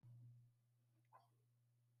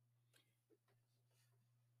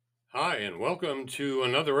Hi, and welcome to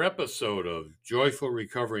another episode of Joyful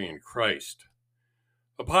Recovery in Christ,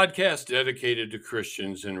 a podcast dedicated to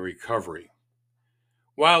Christians in recovery.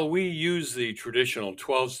 While we use the traditional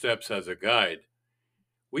 12 steps as a guide,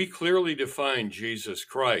 we clearly define Jesus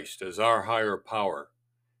Christ as our higher power,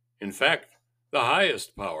 in fact, the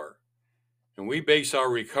highest power, and we base our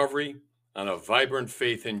recovery on a vibrant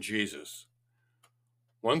faith in Jesus.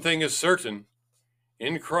 One thing is certain: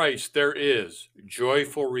 in Christ there is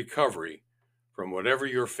joyful recovery from whatever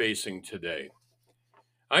you're facing today.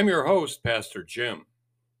 I'm your host, Pastor Jim.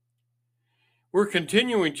 We're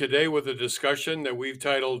continuing today with a discussion that we've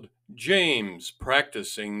titled James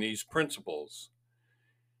Practicing These Principles.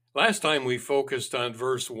 Last time we focused on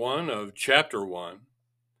verse 1 of chapter 1.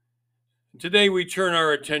 Today we turn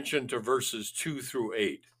our attention to verses 2 through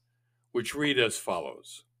 8, which read as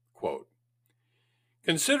follows, quote,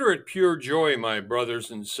 "Consider it pure joy, my brothers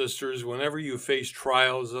and sisters, whenever you face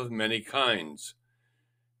trials of many kinds,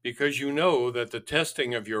 because you know that the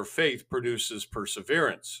testing of your faith produces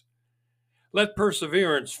perseverance. Let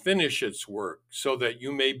perseverance finish its work, so that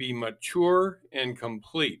you may be mature and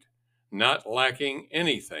complete, not lacking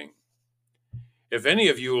anything. If any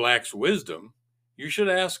of you lacks wisdom, you should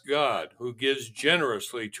ask God, who gives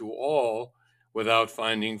generously to all without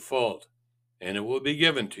finding fault, and it will be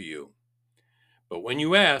given to you. But when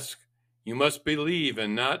you ask, you must believe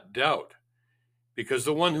and not doubt, because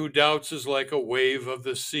the one who doubts is like a wave of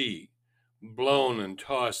the sea, blown and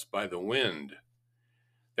tossed by the wind.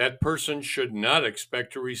 That person should not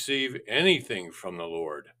expect to receive anything from the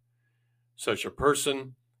Lord. Such a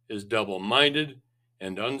person is double-minded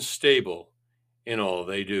and unstable in all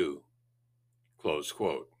they do." Close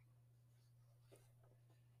quote.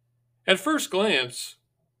 At first glance,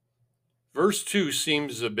 verse 2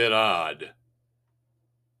 seems a bit odd.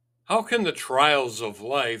 How can the trials of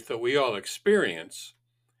life that we all experience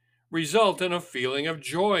result in a feeling of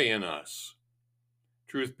joy in us?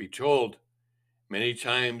 Truth be told, many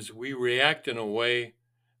times we react in a way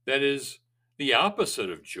that is the opposite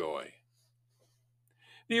of joy.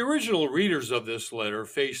 The original readers of this letter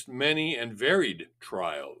faced many and varied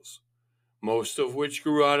trials, most of which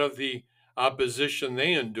grew out of the opposition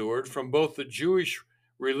they endured from both the Jewish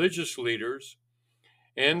religious leaders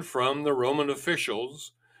and from the Roman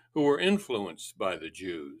officials who were influenced by the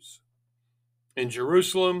Jews. In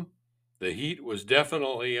Jerusalem, the heat was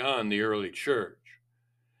definitely on the early church.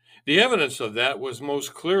 The evidence of that was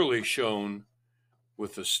most clearly shown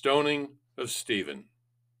with the stoning of Stephen.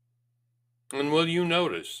 And will you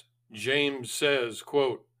notice, James says,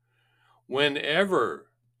 quote,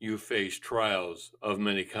 "Whenever you face trials of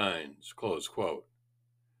many kinds," close quote.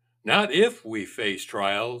 Not if we face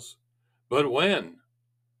trials, but when.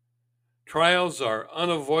 Trials are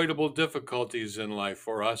unavoidable difficulties in life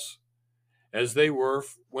for us, as they were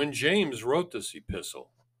when James wrote this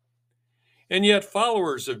epistle. And yet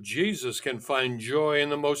followers of Jesus can find joy in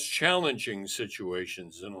the most challenging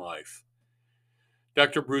situations in life.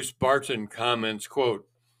 Dr. Bruce Barton comments, quote,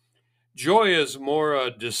 "Joy is more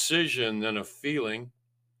a decision than a feeling.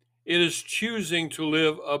 It is choosing to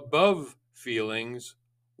live above feelings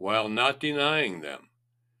while not denying them.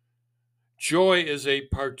 Joy is a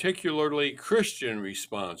particularly Christian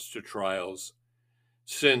response to trials,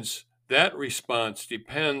 since that response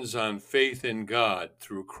depends on faith in God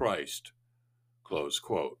through Christ." Close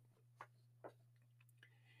quote.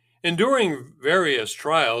 Enduring various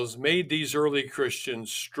trials made these early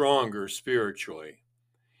Christians stronger spiritually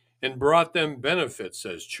and brought them benefits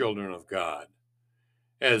as children of God,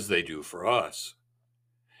 as they do for us.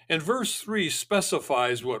 And verse 3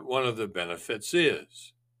 specifies what one of the benefits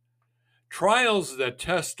is. Trials that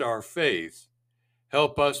test our faith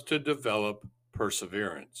help us to develop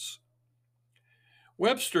perseverance.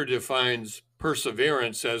 Webster defines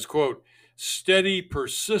perseverance as, quote, "steady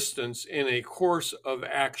persistence in a course of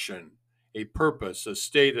action, a purpose, a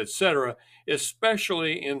state, etc.,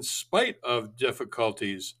 especially in spite of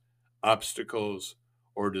difficulties, obstacles,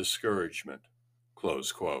 or discouragement,"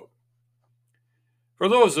 close quote. For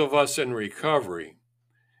those of us in recovery,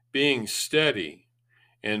 being steady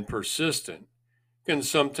and persistent can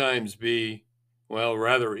sometimes be, well,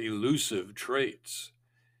 rather elusive traits.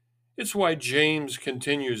 It's why James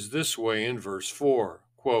continues this way in verse 4,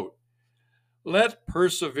 quote, "Let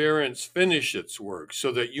perseverance finish its work,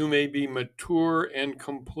 so that you may be mature and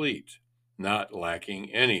complete, not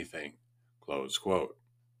lacking anything," close quote.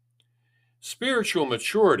 Spiritual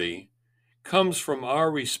maturity comes from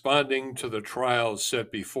our responding to the trials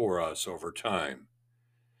set before us over time.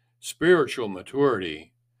 Spiritual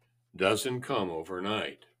maturity doesn't come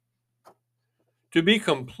overnight. To be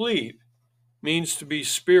complete means to be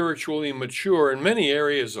spiritually mature in many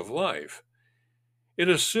areas of life. It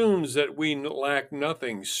assumes that we lack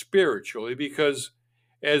nothing spiritually because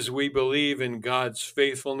as we believe in God's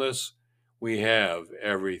faithfulness, we have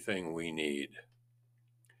everything we need.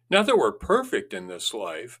 Not that we're perfect in this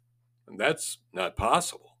life, and that's not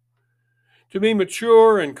possible. To be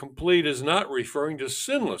mature and complete is not referring to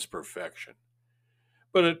sinless perfection,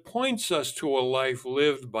 but it points us to a life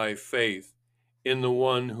lived by faith in the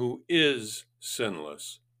one who is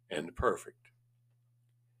sinless and perfect.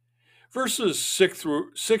 Verses 6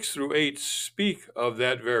 through 8 speak of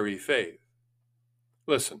that very faith.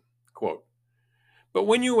 Listen, quote, "But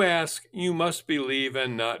when you ask, you must believe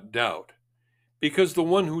and not doubt, because the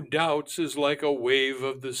one who doubts is like a wave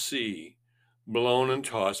of the sea, blown and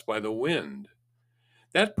tossed by the wind.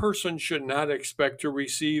 That person should not expect to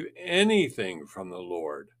receive anything from the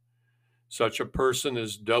Lord. Such a person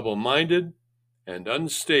is double-minded and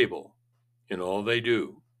unstable in all they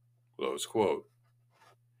do." Close quote.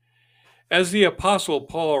 As the Apostle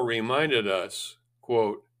Paul reminded us,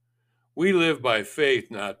 quote, "We live by faith,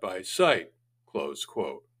 not by sight," close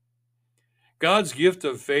quote. God's gift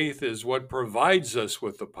of faith is what provides us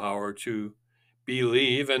with the power to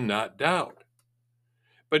believe and not doubt.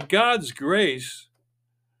 But God's grace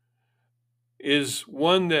is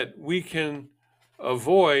one that we can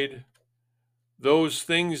avoid those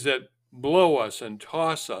things that blow us and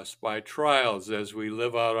toss us by trials as we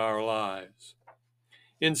live out our lives.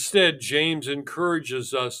 Instead, James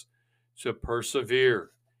encourages us to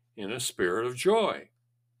persevere in a spirit of joy.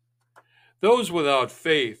 Those without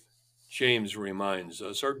faith, James reminds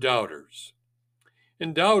us, are doubters.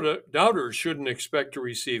 And doubters shouldn't expect to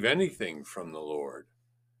receive anything from the Lord.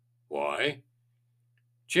 Why?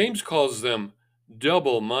 James calls them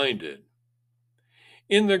double-minded.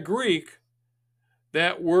 In the Greek,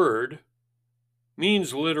 that word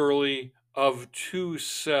means literally of two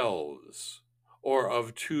selves or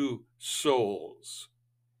of two souls.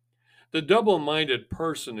 The double-minded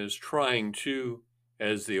person is trying to,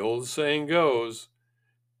 as the old saying goes,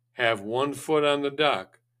 have one foot on the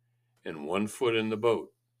dock and one foot in the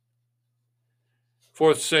boat.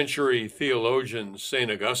 4th century theologian St.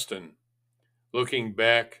 Augustine, looking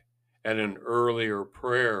back at an earlier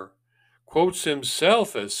prayer, quotes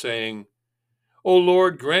himself as saying, "O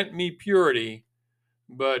Lord, grant me purity,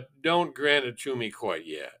 but don't grant it to me quite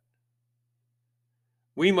yet."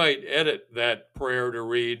 We might edit that prayer to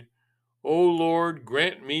read, "O Lord,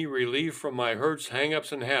 grant me relief from my hurts,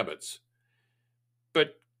 hang-ups, and habits,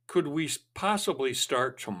 but could we possibly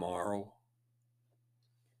start tomorrow?"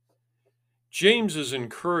 James is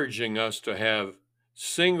encouraging us to have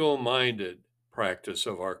single-minded practice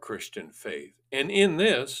of our Christian faith. And in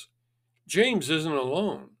this, James isn't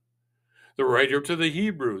alone. The writer to the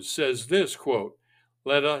Hebrews says this, quote,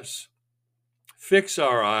 "Let us fix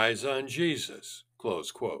our eyes on Jesus,"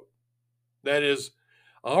 close quote. That is,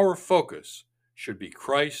 our focus should be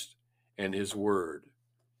Christ and his word.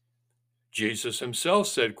 Jesus himself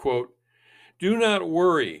said, quote, "Do not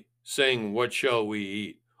worry, saying, 'What shall we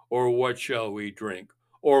eat?' or 'What shall we drink?'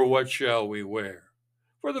 or 'What shall we wear?'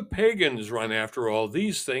 For the pagans run after all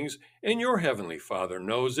these things, and your heavenly Father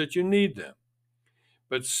knows that you need them.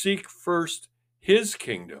 But seek first his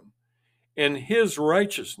kingdom and his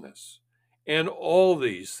righteousness, and all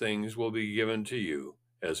these things will be given to you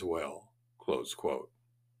as well." Close quote.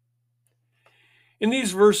 In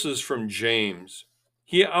these verses from James,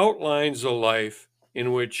 he outlines a life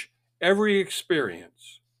in which every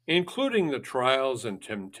experience, including the trials and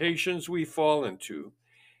temptations we fall into,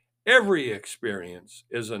 every experience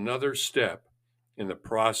is another step in the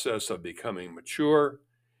process of becoming mature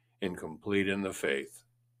and complete in the faith.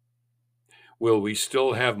 Will we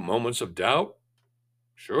still have moments of doubt?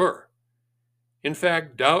 Sure. In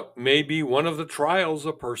fact, doubt may be one of the trials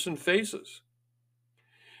a person faces.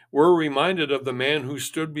 We're reminded of the man who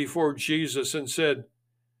stood before Jesus and said,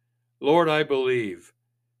 "Lord, I believe.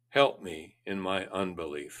 Help me in my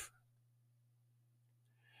unbelief."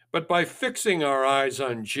 But by fixing our eyes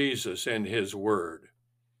on Jesus and his word,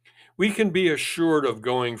 we can be assured of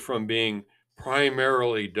going from being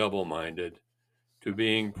primarily double-minded to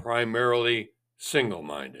being primarily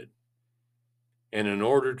single-minded. And in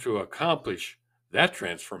order to accomplish that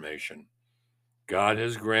transformation, God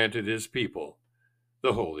has granted his people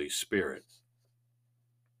the Holy Spirit.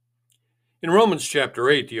 In Romans chapter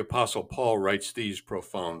 8, the Apostle Paul writes these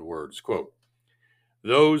profound words, quote,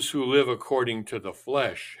 "Those who live according to the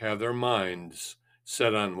flesh have their minds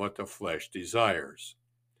set on what the flesh desires.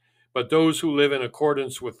 But those who live in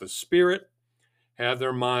accordance with the Spirit have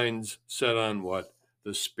their minds set on what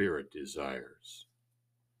the Spirit desires."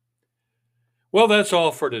 Well, that's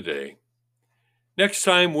all for today. Next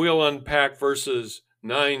time, we'll unpack verses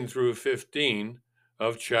 9 through 15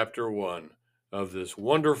 of chapter 1 of this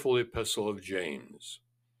wonderful epistle of James.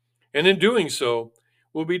 And in doing so,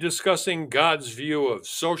 we'll be discussing God's view of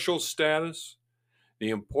social status, the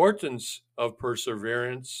importance of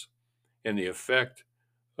perseverance, and the effect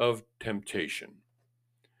of temptation.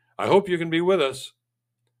 I hope you can be with us.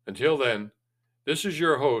 Until then, this is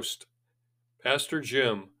your host, Pastor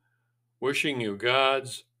Jim, wishing you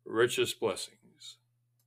God's richest blessings.